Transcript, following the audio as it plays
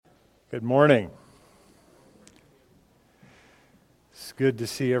Good morning. It's good to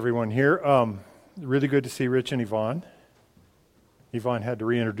see everyone here. Really good to see Rich and Yvonne. Yvonne had to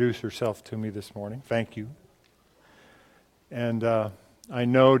reintroduce herself to me this morning. Thank you. And I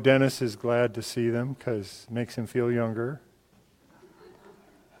know Dennis is glad to see them because it makes him feel younger.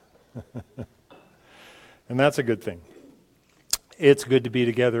 And that's a good thing. It's good to be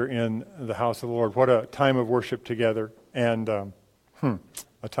together in the house of the Lord. What a time of worship together, and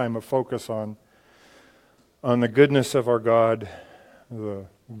a time of focus on the goodness of our God, the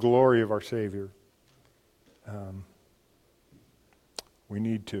glory of our Savior. We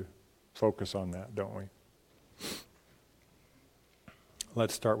need to focus on that, don't we?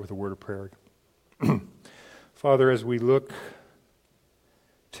 Let's start with a word of prayer. Father, as we look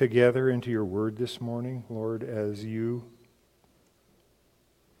together into your word this morning, Lord, as you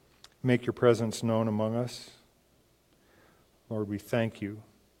make your presence known among us, Lord, we thank you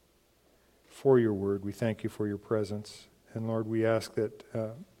for your word. We thank you for your presence. And Lord, we ask that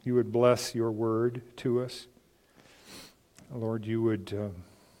you would bless your word to us. Lord, you would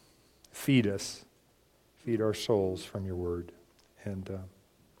feed us, feed our souls from your word. And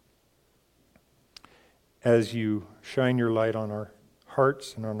as you shine your light on our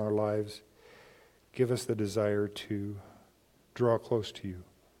hearts and on our lives, give us the desire to draw close to you,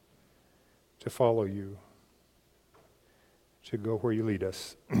 to follow you, to go where you lead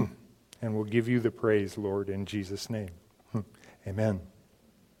us. And we'll give you the praise, Lord, in Jesus' name. Amen.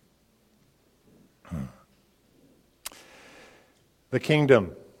 The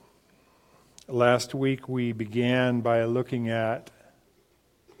kingdom. Last week we began by looking at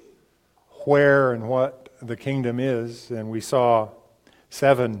where and what the kingdom is, and we saw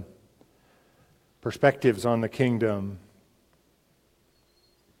 7 perspectives on the kingdom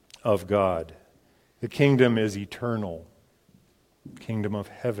of God. The kingdom is eternal, kingdom of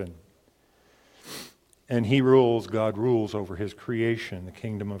heaven. And he rules, God rules over his creation, the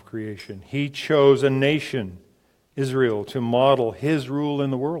kingdom of creation. He chose a nation, Israel, to model his rule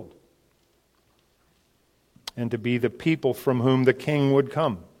in the world and to be the people from whom the king would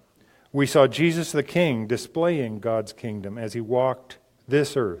come. We saw Jesus the King displaying God's kingdom as he walked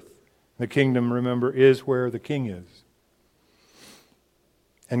this earth. The kingdom, remember, is where the king is.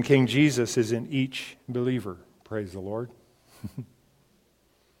 And King Jesus is in each believer. Praise the Lord.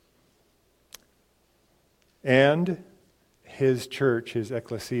 And his church, his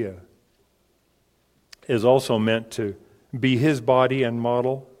ecclesia, is also meant to be his body and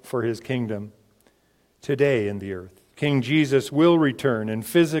model for his kingdom today in the earth. King Jesus will return and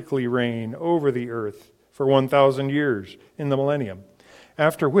physically reign over the earth for 1,000 years in the millennium,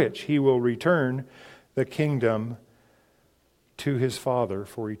 after which he will return the kingdom to his Father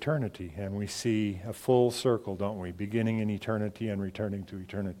for eternity. And we see a full circle, don't we? Beginning in eternity and returning to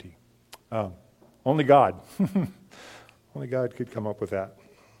eternity. Only God. Only God could come up with that.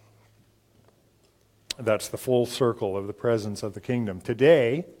 That's the full circle of the presence of the kingdom.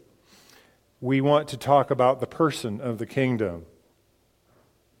 Today, we want to talk about the person of the kingdom.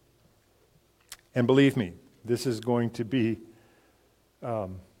 And believe me, this is going to be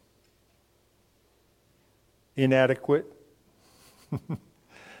inadequate.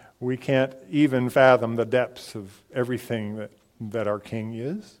 We can't even fathom the depths of everything that our King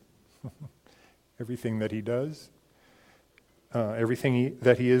is. Everything that he does, everything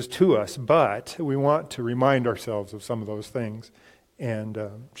that he is to us. But we want to remind ourselves of some of those things and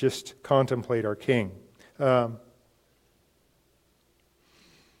just contemplate our King.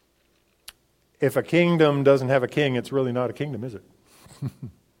 If a kingdom doesn't have a king, it's really not a kingdom, is it?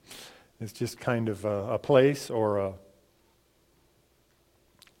 It's just kind of a place or a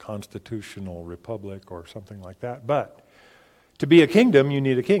constitutional republic or something like that. But to be a kingdom, you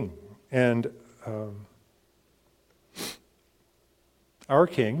need a king. And our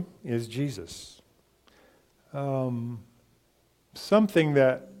King is Jesus. Something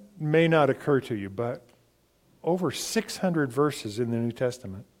that may not occur to you, but over 600 verses in the New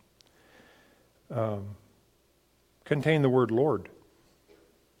Testament contain the word Lord.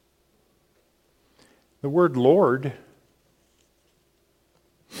 The word Lord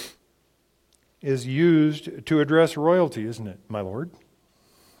is used to address royalty, isn't it, my Lord?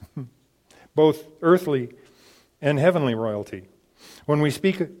 Both earthly and heavenly royalty. When we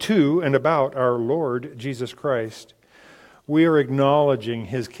speak to and about our Lord Jesus Christ, we are acknowledging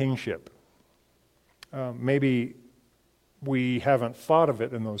his kingship. Maybe we haven't thought of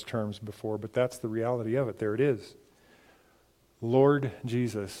it in those terms before, but that's the reality of it. There it is. Lord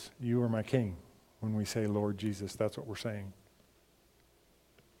Jesus, you are my king. When we say Lord Jesus, that's what we're saying.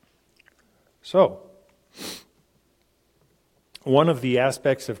 So, One of the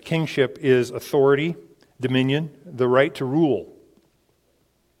aspects of kingship is authority, dominion, the right to rule.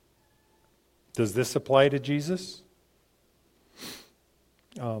 Does this apply to Jesus?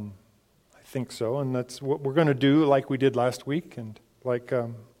 I think so, and that's what we're going to do like we did last week, and like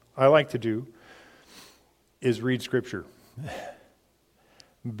I like to do, is read Scripture.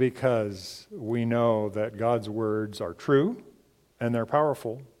 Because we know that God's words are true, and they're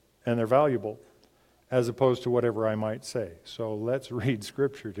powerful, and they're valuable, as opposed to whatever I might say. So let's read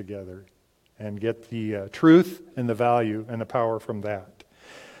Scripture together and get the truth and the value and the power from that.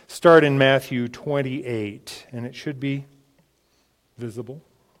 Start in Matthew 28, and it should be visible.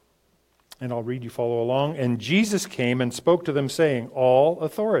 And I'll read, you follow along. And Jesus came and spoke to them, saying, all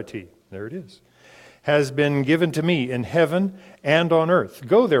authority, there it is, has been given to me in heaven and on earth.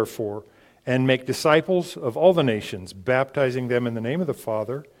 Go therefore and make disciples of all the nations, baptizing them in the name of the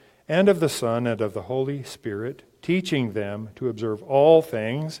Father and of the Son and of the Holy Spirit, teaching them to observe all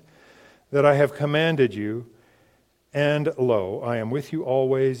things that I have commanded you. And lo, I am with you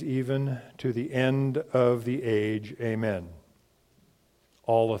always, even to the end of the age. Amen.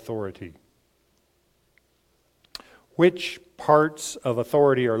 All authority. Which parts of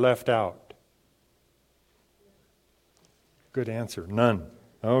authority are left out? Good answer. None.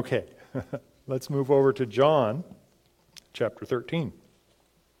 Okay. Let's move over to John chapter 13.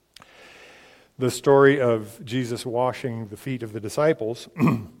 The story of Jesus washing the feet of the disciples.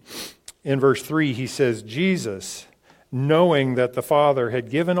 In verse 3, he says, Jesus, knowing that the Father had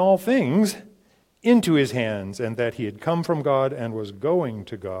given all things into his hands, and that he had come from God and was going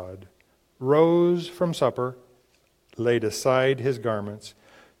to God, rose from supper, laid aside his garments,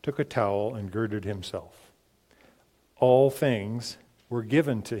 took a towel, and girded himself. All things were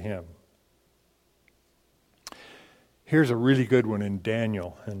given to him. Here's a really good one in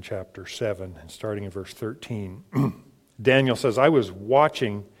Daniel in chapter 7, starting in verse 13. Daniel says, I was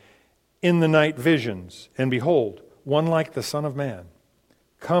watching in the night visions, and behold, one like the Son of Man,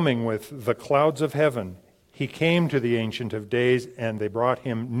 coming with the clouds of heaven. He came to the Ancient of Days, and they brought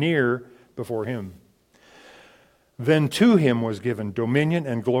him near before him. Then to him was given dominion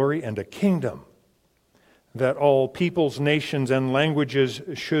and glory and a kingdom, that all peoples, nations, and languages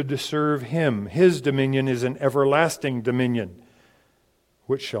should serve him. His dominion is an everlasting dominion,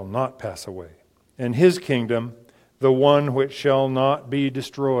 which shall not pass away, and his kingdom, the one which shall not be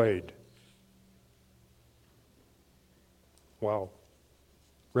destroyed. Wow.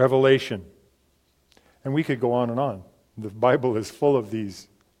 Revelation. And we could go on and on. The Bible is full of these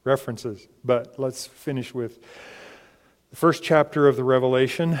references, but let's finish with the first chapter of the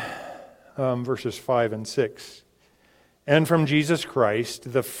Revelation, verses 5 and 6. And from Jesus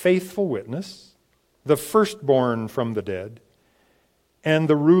Christ, the faithful witness, the firstborn from the dead, and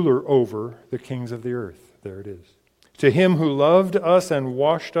the ruler over the kings of the earth. There it is. To him who loved us and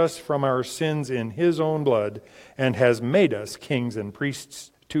washed us from our sins in his own blood, and has made us kings and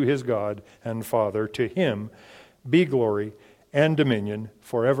priests to his God and Father, to him be glory and dominion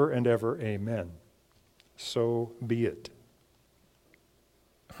forever and ever. Amen. So be it.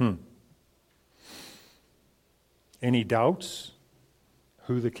 Any doubts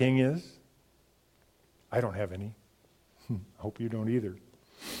who the king is? I don't have any. Hope you don't either.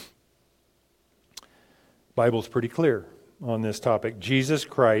 Bible's pretty clear on this topic. Jesus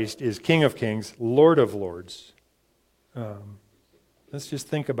Christ is King of Kings, Lord of Lords. Let's just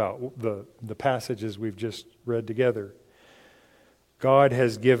think about the passages we've just read together. God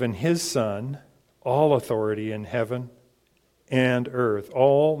has given his Son all authority in heaven and earth.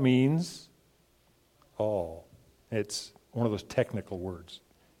 All means all. It's one of those technical words.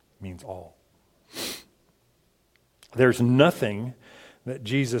 It means all. There's nothing that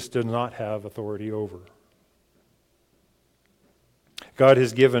Jesus does not have authority over. God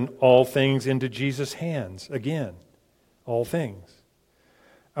has given all things into Jesus' hands. Again, all things.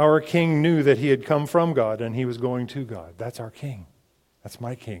 Our King knew that he had come from God and he was going to God. That's our King. That's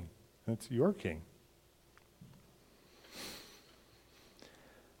my King. That's your King.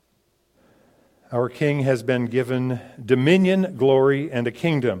 Our King has been given dominion, glory, and a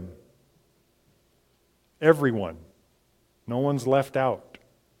kingdom. Everyone. No one's left out.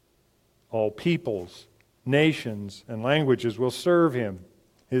 All peoples, nations, and languages will serve him.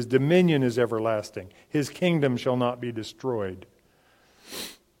 His dominion is everlasting. His kingdom shall not be destroyed.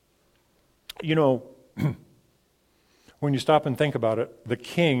 You know, when you stop and think about it, the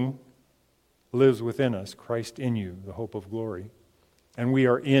King lives within us, Christ in you, the hope of glory. And we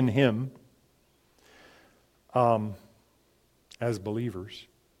are in him as believers.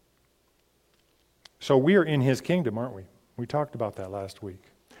 So we are in his kingdom, aren't we? We talked about that last week.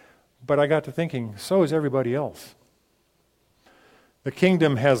 But I got to thinking, so is everybody else. The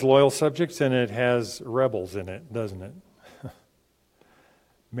kingdom has loyal subjects and it has rebels in it, doesn't it?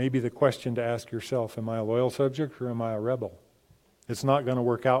 Maybe the question to ask yourself, am I a loyal subject or am I a rebel? It's not going to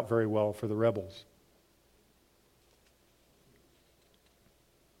work out very well for the rebels.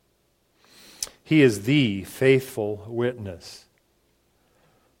 He is the faithful witness.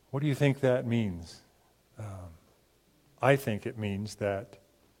 What do you think that means? I think it means that,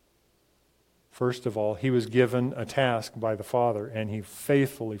 first of all, he was given a task by the Father and he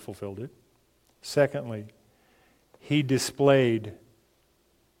faithfully fulfilled it. Secondly, he displayed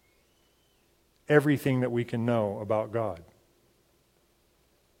everything that we can know about God.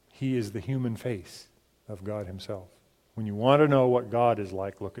 He is the human face of God himself. When you want to know what God is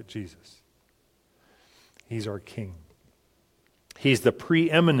like, look at Jesus. He's our King. He's the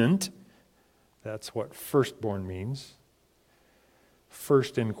preeminent. That's what firstborn means.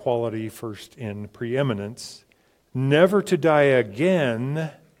 First in quality, first in preeminence. Never to die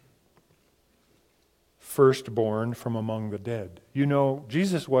again. Firstborn from among the dead. You know,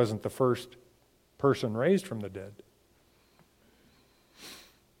 Jesus wasn't the first person raised from the dead.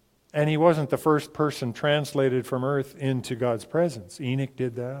 And he wasn't the first person translated from earth into God's presence. Enoch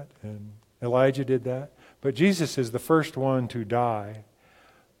did that, and Elijah did that. But Jesus is the first one to die,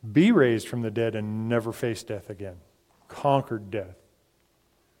 be raised from the dead, and never face death again. Conquered death.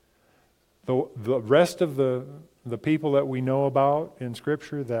 The rest of the people that we know about in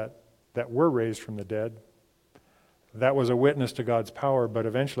Scripture that were raised from the dead, that was a witness to God's power, but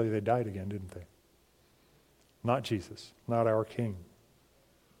eventually they died again, didn't they? Not Jesus, not our King.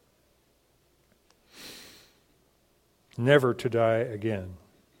 Never to die again.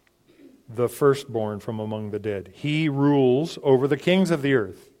 The firstborn from among the dead. He rules over the kings of the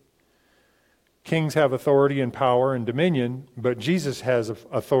earth. Kings have authority and power and dominion, but Jesus has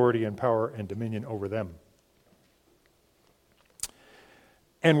authority and power and dominion over them.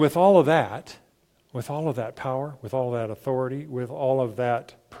 And with all of that power, with all that authority, with all of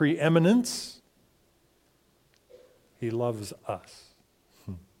that preeminence, he loves us.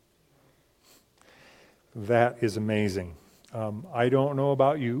 That is amazing. I don't know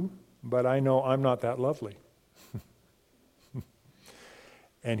about you, but I know I'm not that lovely.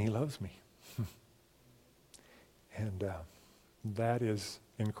 And he loves me. And that is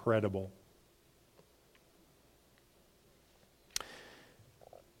incredible.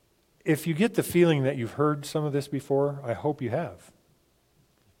 If you get the feeling that you've heard some of this before, I hope you have.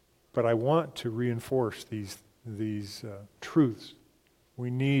 But I want to reinforce these truths. We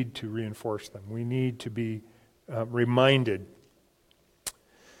need to reinforce them. We need to be reminded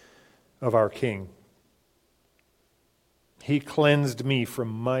of our King. He cleansed me from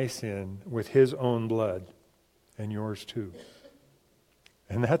my sin with his own blood, and yours too.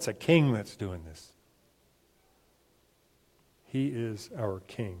 And that's a King that's doing this. He is our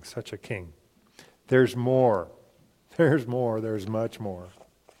King, such a King. There's more. There's more. There's much more.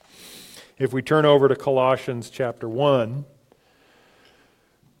 If we turn over to Colossians chapter 1,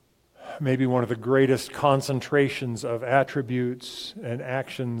 maybe one of the greatest concentrations of attributes and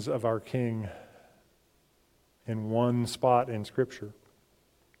actions of our King in one spot in Scripture.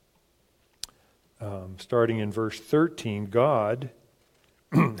 Starting in verse 13, God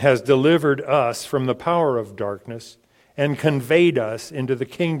has delivered us from the power of darkness and conveyed us into the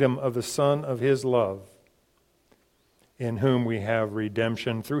kingdom of the Son of his love, in whom we have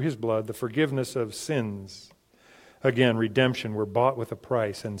redemption through his blood, the forgiveness of sins. Again, redemption, we're bought with a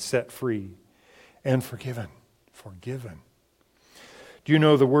price and set free and forgiven. Forgiven. Do you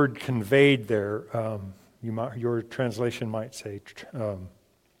know the word conveyed there? Your translation might say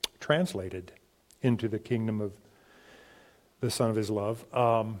translated into the kingdom of the Son of his love.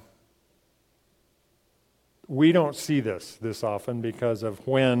 We don't see this often because of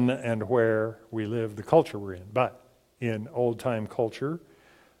when and where we live, the culture we're in. But in old-time culture,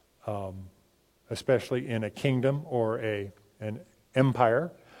 especially in a kingdom or an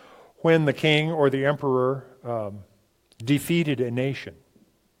empire, when the king or the emperor defeated a nation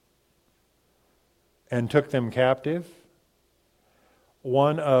and took them captive,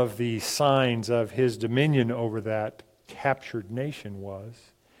 one of the signs of his dominion over that captured nation was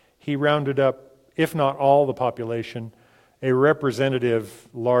he rounded up, if not all the population, a representative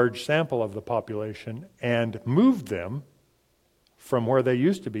large sample of the population and moved them from where they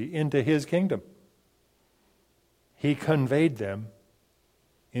used to be into his kingdom. He conveyed them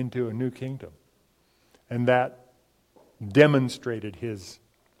into a new kingdom. And that demonstrated his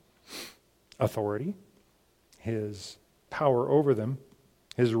authority, his power over them,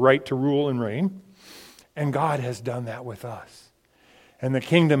 his right to rule and reign. And God has done that with us. And the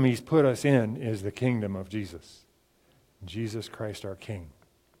kingdom he's put us in is the kingdom of Jesus. Jesus Christ our King,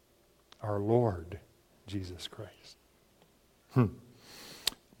 our Lord Jesus Christ.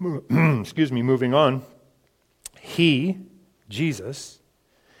 Excuse me, moving on. He, Jesus,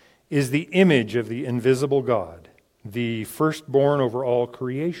 is the image of the invisible God, the firstborn over all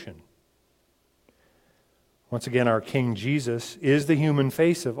creation. Once again, our King Jesus is the human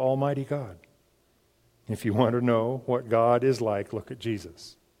face of Almighty God. If you want to know what God is like, look at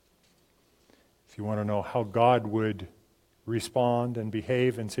Jesus. If you want to know how God would respond and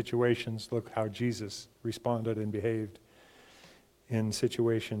behave in situations, look how Jesus responded and behaved in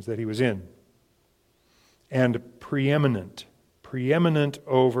situations that he was in. And preeminent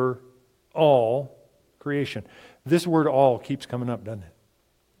over all creation. This word all keeps coming up, doesn't it?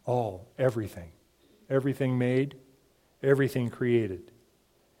 All, everything. Everything made, everything created.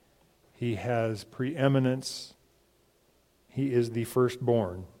 He has preeminence. He is the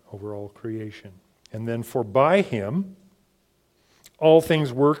firstborn over all creation. And then, for by him all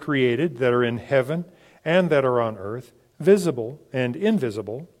things were created that are in heaven and that are on earth, visible and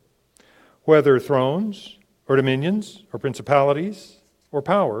invisible, whether thrones or dominions or principalities or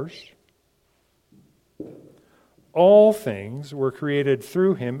powers. All things were created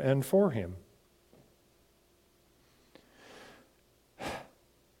through him and for him.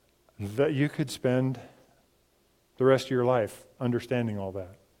 That you could spend the rest of your life understanding all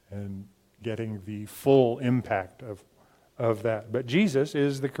that and getting the full impact of that. But Jesus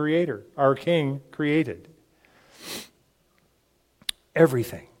is the creator. Our King created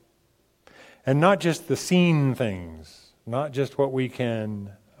everything. And not just the seen things, not just what we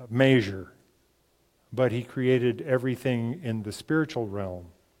can measure, but he created everything in the spiritual realm.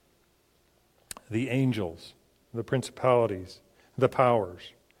 The angels, the principalities, the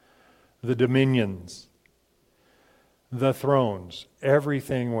powers, the dominions, the thrones.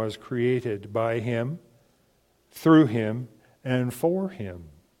 Everything was created by him, through him, and for him.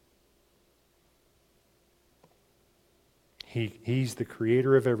 He's the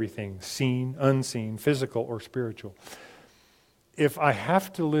creator of everything, seen, unseen, physical, or spiritual. If I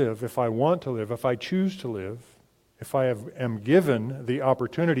have to live, if I want to live, if I choose to live, if I am given the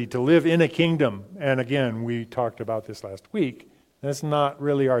opportunity to live in a kingdom, and again, we talked about this last week, that's not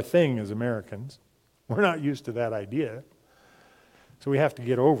really our thing as Americans. We're not used to that idea. So we have to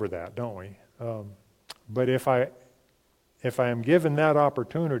get over that, don't we? But if I am given that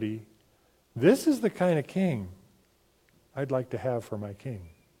opportunity, this is the kind of king I'd like to have for my king.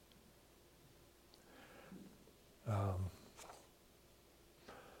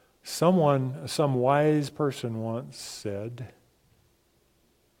 Some wise person once said,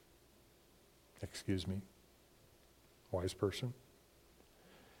 wise person,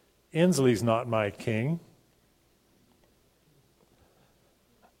 Inslee's not my king.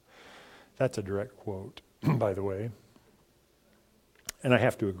 That's a direct quote, by the way. And I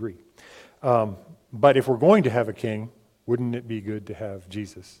have to agree. But if we're going to have a king, wouldn't it be good to have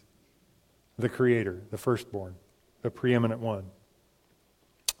Jesus, the creator, the firstborn, the preeminent one?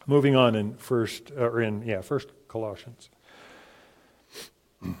 Moving on in First Colossians.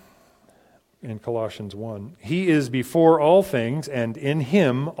 In Colossians 1. He is before all things, and in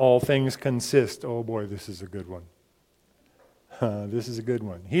him all things consist. Oh boy, this is a good one. This is a good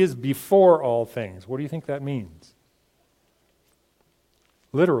one. He is before all things. What do you think that means?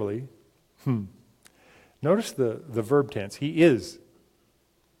 Literally, notice the verb tense. He is.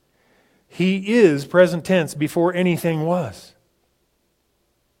 He is present tense before anything was.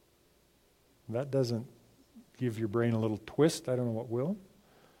 That doesn't give your brain a little twist. I don't know what will.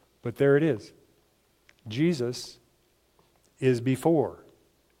 But there it is. Jesus is before,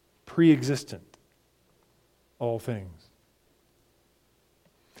 pre-existent, all things.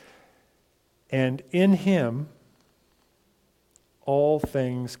 And in him, all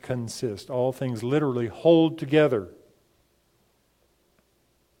things consist. All things literally hold together.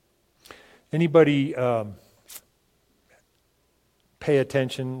 Anybody pay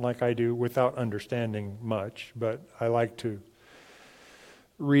attention like I do without understanding much, but I like to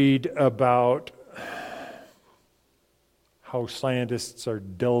read about how scientists are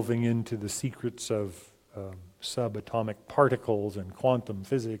delving into the secrets of subatomic particles and quantum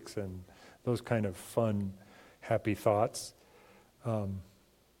physics and those kind of fun, happy thoughts. Do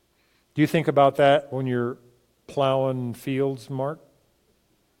you think about that when you're plowing fields, Mark?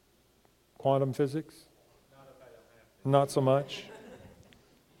 Quantum physics? Not so much?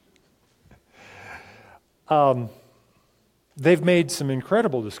 They've made some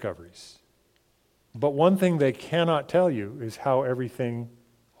incredible discoveries. But one thing they cannot tell you is how everything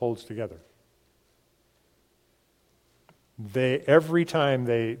holds together. Every time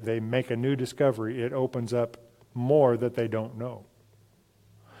they make a new discovery, it opens up more that they don't know.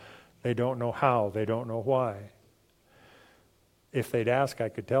 They don't know how. They don't know why. If they'd ask, I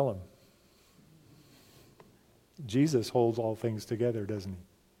could tell them. Jesus holds all things together, doesn't he?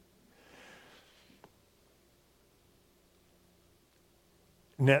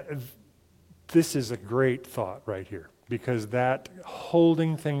 Now, this is a great thought right here, because that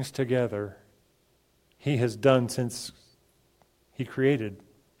holding things together, he has done since he created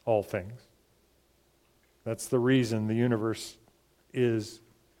all things. That's the reason the universe is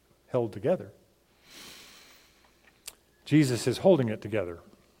held together. Jesus is holding it together.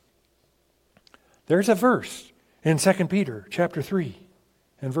 There's a verse in 2 Peter chapter 3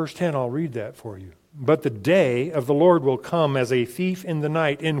 and verse 10. I'll read that for you. But the day of the Lord will come as a thief in the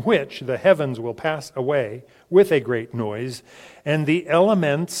night, in which the heavens will pass away with a great noise, and the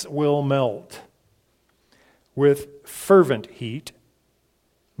elements will melt with fervent heat.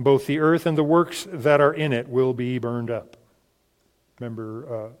 Both the earth and the works that are in it will be burned up.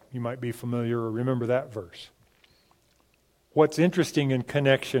 Remember, you might be familiar or remember that verse. What's interesting in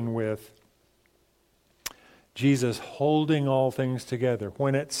connection with Jesus holding all things together,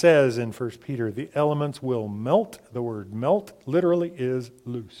 when it says in 1 Peter, the elements will melt, the word melt literally is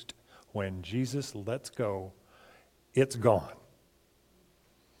loosed. When Jesus lets go, it's gone.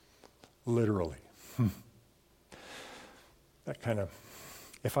 Literally. That kind of,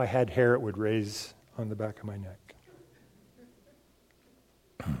 if I had hair, it would raise on the back of my neck.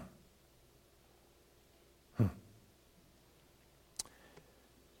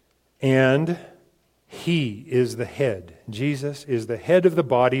 And he is the head. Jesus is the head of the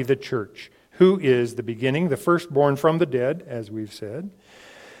body, the church, who is the beginning, the firstborn from the dead, as we've said,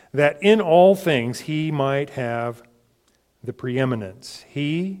 that in all things he might have the preeminence.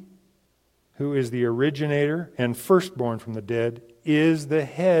 He, who is the originator and firstborn from the dead, is the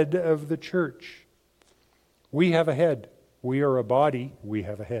head of the church. We have a head. We are a body. We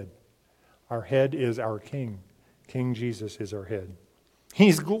have a head. Our head is our King. King Jesus is our head.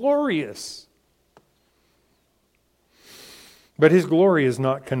 He's glorious. But his glory is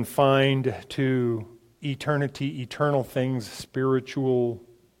not confined to eternity, eternal things, spiritual,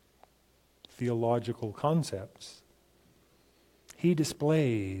 theological concepts. He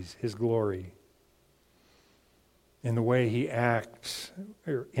displays his glory in the way he acts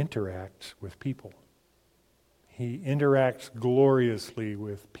or interacts with people. He interacts gloriously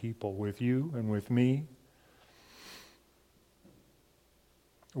with people, with you and with me.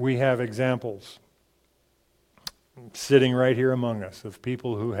 We have examples sitting right here among us of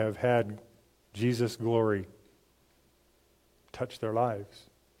people who have had Jesus' glory touch their lives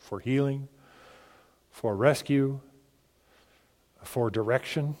for healing, for rescue, for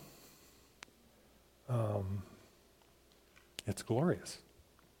direction. It's glorious.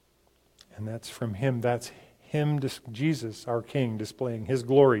 And that's from him. That's him, Jesus, our King, displaying his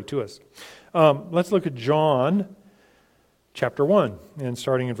glory to us. Let's look at John chapter 1, and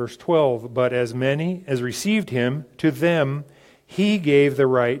starting in verse 12. But as many as received him, to them he gave the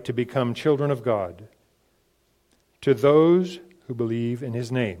right to become children of God, to those who believe in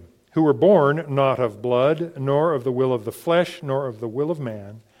his name, who were born not of blood, nor of the will of the flesh, nor of the will of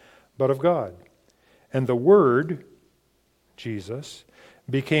man, but of God. And the Word, Jesus,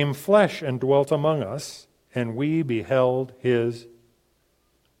 became flesh and dwelt among us, and we beheld his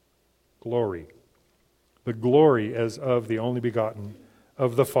glory. The glory as of the only begotten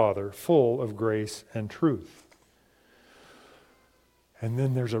of the Father, full of grace and truth. And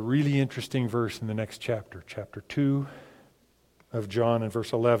then there's a really interesting verse in the next chapter, chapter 2 of John, and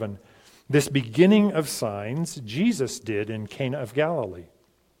verse 11. This beginning of signs Jesus did in Cana of Galilee,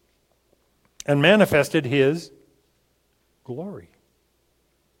 and manifested his glory.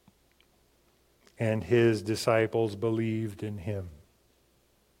 And his disciples believed in him.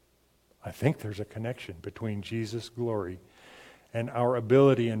 I think there's a connection between Jesus' glory and our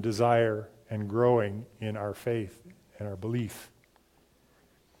ability and desire and growing in our faith and our belief.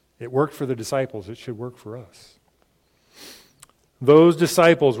 It worked for the disciples. It should work for us. Those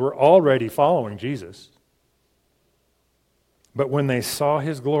disciples were already following Jesus. But when they saw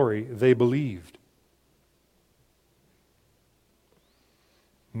his glory, they believed.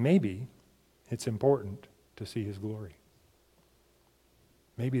 Maybe it's important to see his glory.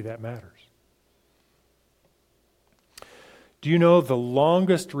 Maybe that matters. Do you know the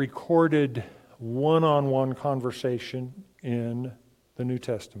longest recorded one-on-one conversation in the New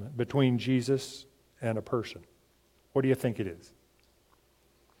Testament between Jesus and a person? What do you think it is?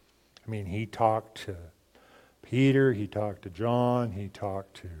 I mean, he talked to Peter, he talked to John, he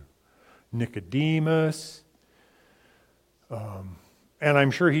talked to Nicodemus, and I'm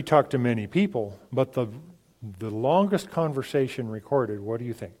sure he talked to many people, but the The longest conversation recorded, what do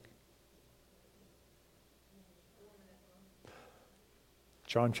you think?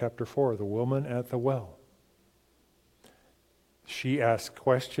 John chapter 4, the woman at the well. She asks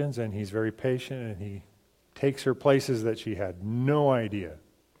questions and he's very patient and he takes her places that she had no idea.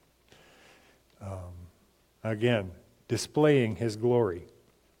 Again, displaying his glory.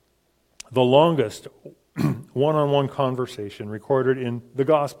 The longest one-on-one conversation recorded in the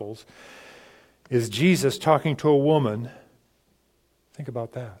Gospels is Jesus talking to a woman. Think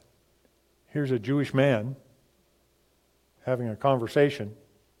about that. Here's a Jewish man having a conversation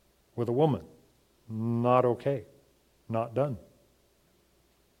with a woman. Not okay. Not done.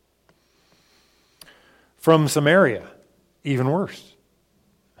 From Samaria, even worse.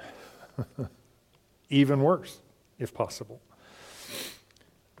 Even worse, if possible.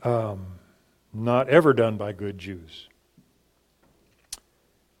 Not ever done by good Jews.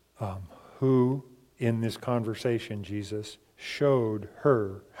 Who, in this conversation, Jesus showed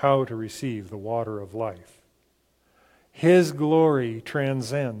her how to receive the water of life. His glory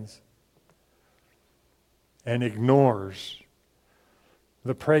transcends and ignores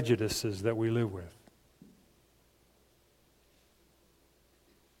the prejudices that we live with.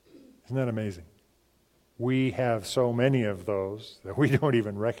 Isn't that amazing? We have so many of those that we don't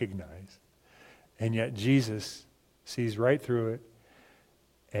even recognize. And yet Jesus sees right through it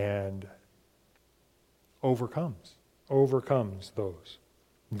and overcomes those.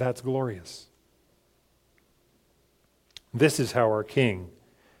 That's glorious. This is how our King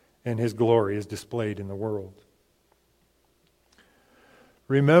and his glory is displayed in the world.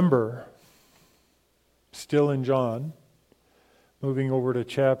 Remember, still in John, moving over to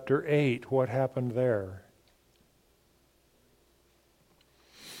chapter 8, what happened there?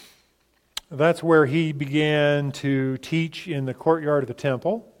 That's where he began to teach in the courtyard of the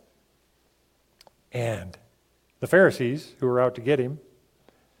temple. And the Pharisees, who were out to get him,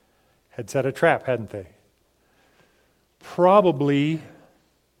 had set a trap, hadn't they? Probably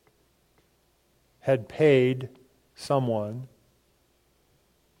had paid someone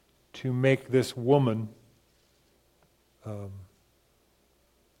to make this woman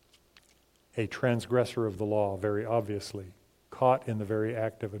a transgressor of the law, very obviously, caught in the very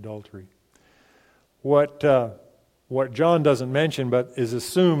act of adultery. What John doesn't mention, but is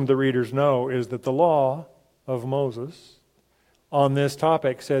assumed the readers know, is that the law of Moses on this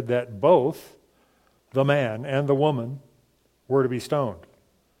topic said that both the man and the woman were to be stoned.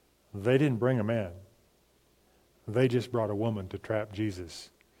 They didn't bring a man. They just brought a woman to trap Jesus.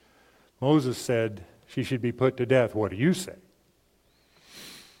 Moses said she should be put to death. What do you say?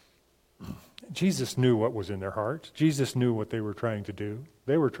 Jesus knew what was in their hearts. Jesus knew what they were trying to do.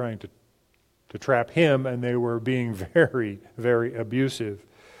 They were trying to trap him, and they were being very, very abusive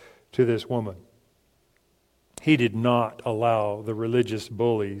to this woman. He did not allow the religious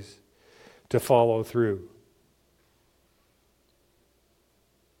bullies to follow through.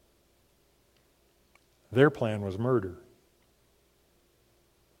 Their plan was murder.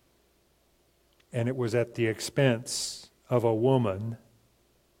 And it was at the expense of a woman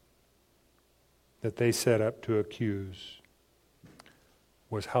that they set up to accuse,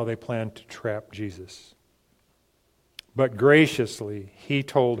 was how they planned to trap Jesus. But graciously, he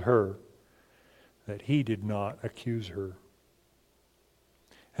told her that he did not accuse her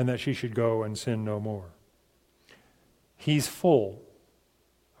and that she should go and sin no more. He's full,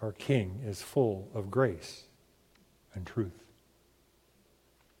 our King is full of grace and truth.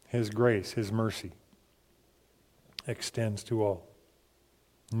 His grace, his mercy extends to all.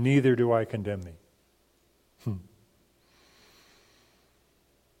 Neither do I condemn thee.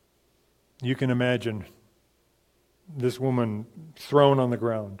 You can imagine this woman thrown on the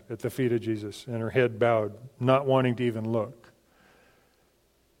ground at the feet of Jesus and her head bowed, not wanting to even look,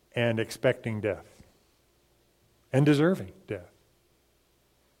 and expecting death, and deserving death.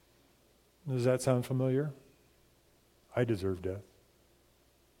 Does that sound familiar? I deserve death.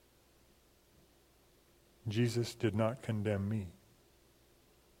 Jesus did not condemn me.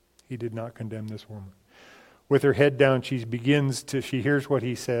 He did not condemn this woman. With her head down, she hears what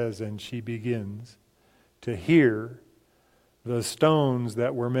he says, and she begins to hear the stones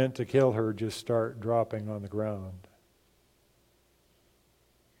that were meant to kill her just start dropping on the ground.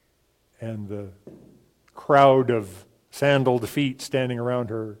 And the crowd of sandaled feet standing around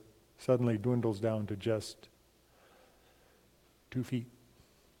her suddenly dwindles down to just 2 feet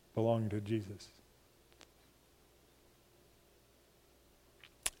belonging to Jesus.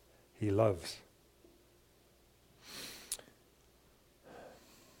 He loves.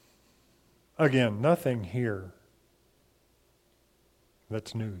 Again, nothing here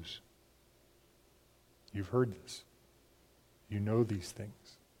that's news. You've heard this. You know these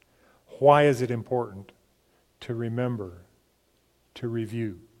things. Why is it important to remember, to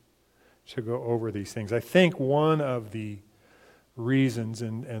review, to go over these things? I think one of the reasons,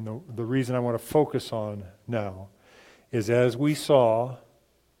 and the reason I want to focus on now, is as we saw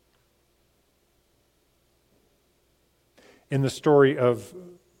in the story of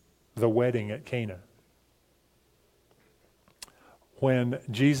the wedding at Cana, when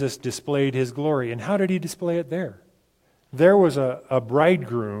Jesus displayed his glory. And how did he display it there? There was a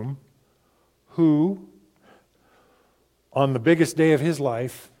bridegroom who, on the biggest day of his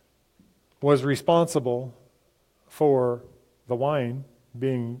life, was responsible for the wine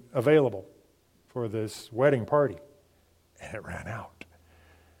being available for this wedding party. And it ran out.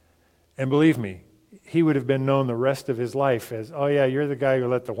 And believe me, he would have been known the rest of his life as, oh yeah, you're the guy who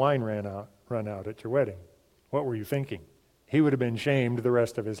let the wine run out at your wedding. What were you thinking? He would have been shamed the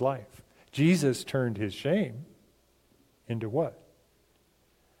rest of his life. Jesus turned his shame into what?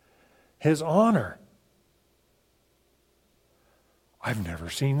 His honor. I've never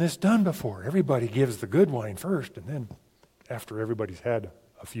seen this done before. Everybody gives the good wine first, and then after everybody's had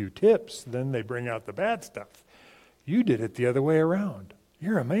a few tips, then they bring out the bad stuff. You did it the other way around.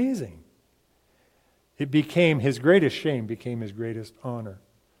 You're amazing. It became his greatest shame, became his greatest honor.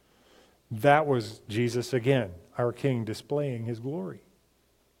 That was Jesus again, our King, displaying his glory.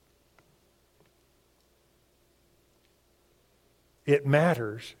 It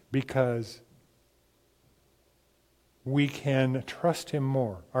matters because we can trust him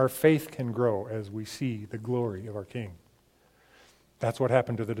more. Our faith can grow as we see the glory of our King. That's what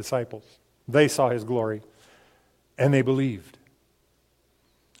happened to the disciples. They saw his glory and they believed.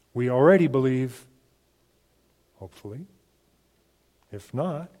 We already believe, hopefully. If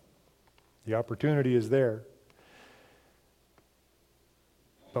not, the opportunity is there.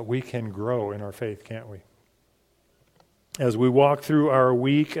 But we can grow in our faith, can't we? As we walk through our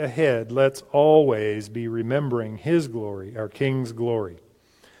week ahead, let's always be remembering his glory, our King's glory.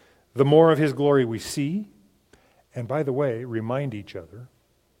 The more of his glory we see, and by the way, remind each other.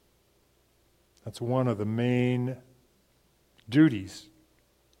 That's one of the main duties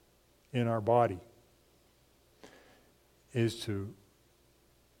in our body, is to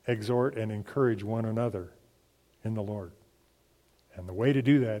exhort and encourage one another in the Lord. And the way to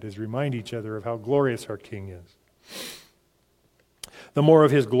do that is remind each other of how glorious our King is. The more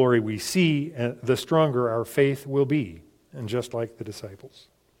of his glory we see, the stronger our faith will be, and just like the disciples.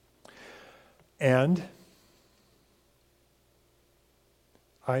 And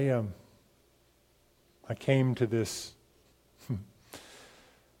I came to this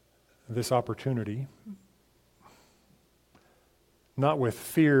opportunity not with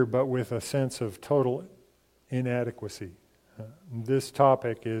fear, but with a sense of total inadequacy. This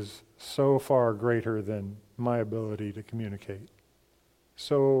topic is so far greater than my ability to communicate.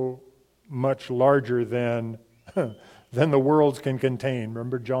 So much larger than the worlds can contain.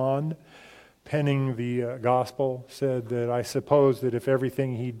 Remember John, penning the gospel, said that I suppose that if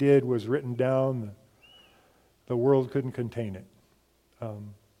everything he did was written down, the world couldn't contain it.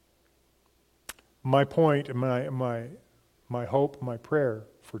 My point, my hope, my prayer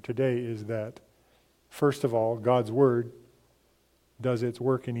for today is that, first of all, God's Word does its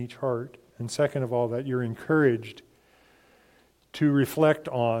work in each heart. And second of all, that you're encouraged to reflect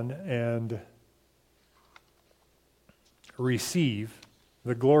on and receive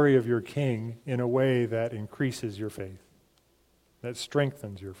the glory of your King in a way that increases your faith, that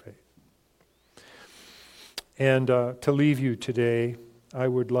strengthens your faith. And to leave you today, I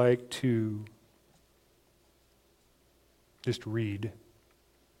would like to just read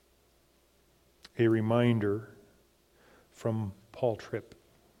a reminder from Paul Tripp,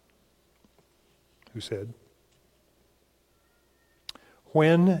 who said,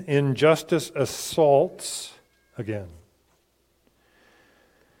 "When injustice assaults again,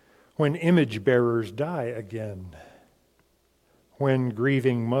 when image bearers die again, when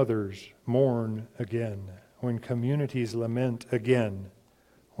grieving mothers mourn again, when communities lament again,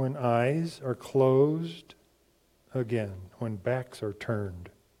 when eyes are closed again, when backs are turned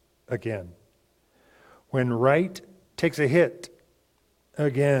again, when right takes a hit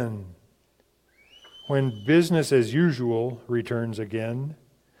again, when business as usual returns again,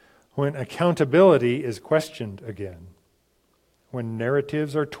 when accountability is questioned again, when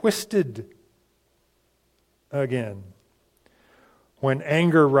narratives are twisted again, when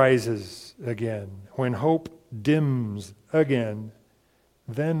anger rises again, when hope dims again,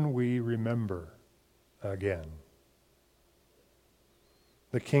 then we remember again.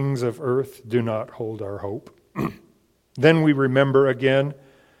 The kings of earth do not hold our hope. Then we remember again,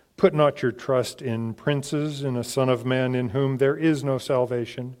 Put not your trust in princes, in a son of man in whom there is no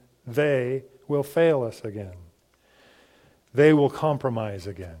salvation. They will fail us again. They will compromise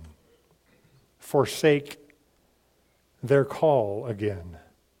again, forsake their call again.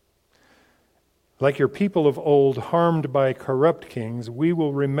 Like your people of old, harmed by corrupt kings, we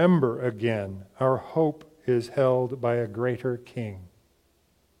will remember again our hope is held by a greater king.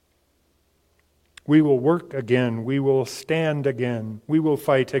 We will work again, we will stand again, we will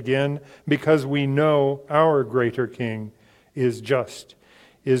fight again, because we know our greater king is just,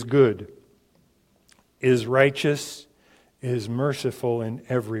 is good, is righteous, is merciful in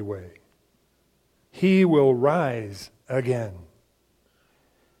every way. He will rise again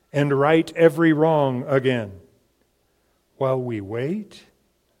and right every wrong again. While we wait,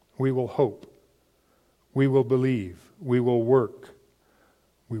 we will hope, we will believe, we will work,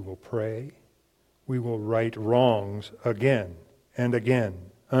 we will pray, we will right wrongs again and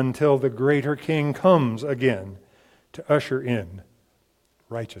again until the greater King comes again to usher in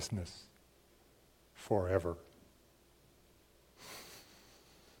righteousness forever.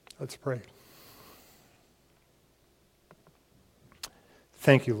 Let's pray.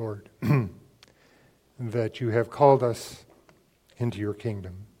 Thank you, Lord, that you have called us into your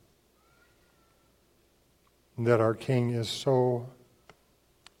kingdom, that our King is so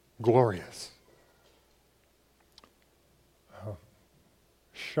glorious.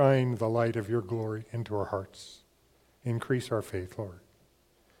 Shine the light of your glory into our hearts. Increase our faith, Lord.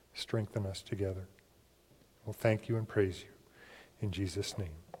 Strengthen us together. We'll thank you and praise you. In Jesus'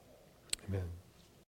 name, amen.